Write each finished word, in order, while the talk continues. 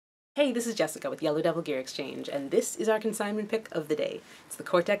Hey, this is Jessica with Yellow Devil Gear Exchange, and this is our consignment pick of the day. It's the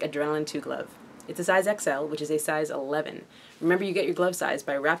Cortech Adrenaline 2 glove. It's a size XL, which is a size 11. Remember, you get your glove size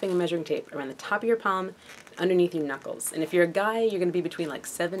by wrapping a measuring tape around the top of your palm, underneath your knuckles. And if you're a guy, you're going to be between like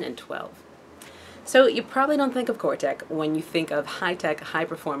 7 and 12. So you probably don't think of Cortech when you think of high-tech,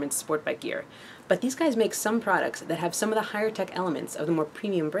 high-performance sport bike gear. But these guys make some products that have some of the higher-tech elements of the more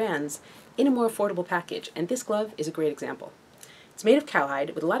premium brands in a more affordable package, and this glove is a great example. It's made of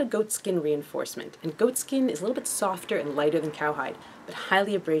cowhide with a lot of goatskin reinforcement, and goatskin is a little bit softer and lighter than cowhide, but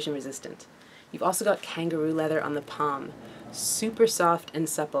highly abrasion resistant. You've also got kangaroo leather on the palm. Super soft and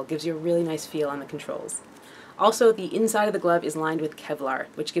supple, gives you a really nice feel on the controls. Also, the inside of the glove is lined with Kevlar,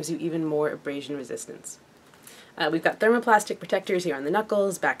 which gives you even more abrasion resistance. We've got thermoplastic protectors here on the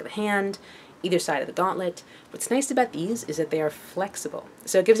knuckles, back of the hand, either side of the gauntlet. What's nice about these is that they are flexible,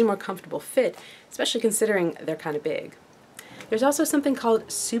 so it gives you a more comfortable fit, especially considering they're kind of big. There's also something called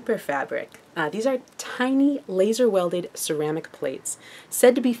Superfabric. These are tiny laser-welded ceramic plates,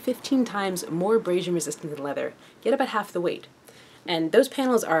 said to be 15 times more abrasion-resistant than leather, yet about half the weight. And those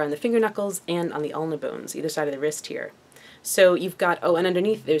panels are on the finger knuckles and on the ulna bones, either side of the wrist here. So you've got, and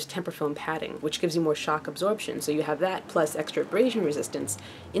underneath there's temper foam padding, which gives you more shock absorption, so you have that plus extra abrasion resistance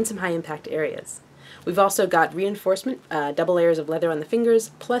in some high-impact areas. We've also got reinforcement, double layers of leather on the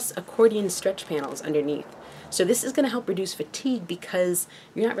fingers, plus accordion stretch panels underneath. So this is going to help reduce fatigue because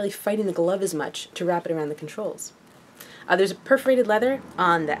you're not really fighting the glove as much to wrap it around the controls. There's a perforated leather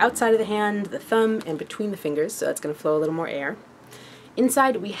on the outside of the hand, the thumb, and between the fingers, so that's going to flow a little more air.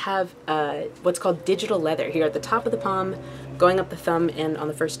 Inside we have what's called digital leather here at the top of the palm, going up the thumb and on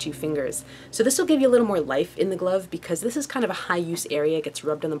the first two fingers. So this will give you a little more life in the glove because this is kind of a high use area, it gets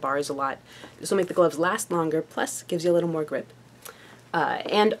rubbed on the bars a lot. This will make the gloves last longer, plus gives you a little more grip.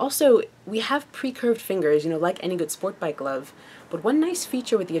 And also, we have pre-curved fingers, like any good sport bike glove, but one nice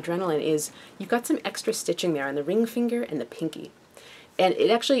feature with the Adrenaline is you've got some extra stitching there on the ring finger and the pinky. And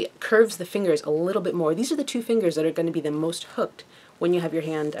it actually curves the fingers a little bit more. These are the two fingers that are going to be the most hooked when you have your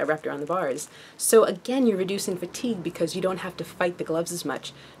hand wrapped around the bars. So again, you're reducing fatigue because you don't have to fight the gloves as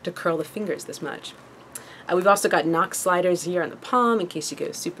much to curl the fingers this much. We've also got Knox sliders here on the palm in case you go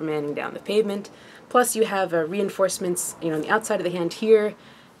Supermaning down the pavement. Plus you have reinforcements on the outside of the hand here,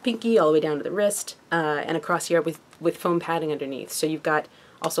 pinky all the way down to the wrist, and across here with foam padding underneath. So you've got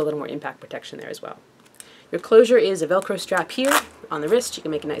also a little more impact protection there as well. Your closure is a Velcro strap here on the wrist. You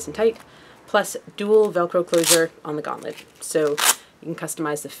can make it nice and tight, plus dual Velcro closure on the gauntlet. So you can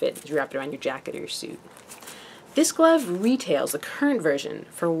customize the fit as you wrap it around your jacket or your suit. This glove retails, the current version,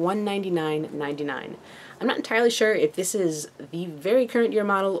 for $199.99. I'm not entirely sure if this is the very current year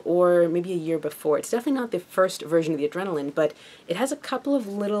model or maybe a year before. It's definitely not the first version of the Adrenaline, but it has a couple of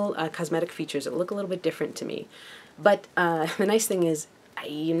little cosmetic features that look a little bit different to me. But the nice thing is,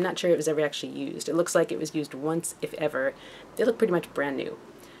 I'm not sure it was ever actually used. It looks like it was used once, if ever. They look pretty much brand new.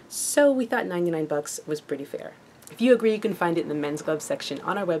 So we thought 99 bucks was pretty fair. If you agree, you can find it in the men's gloves section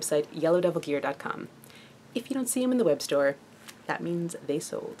on our website, yellowdevilgear.com. If you don't see them in the web store, that means they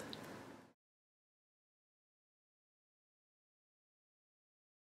sold.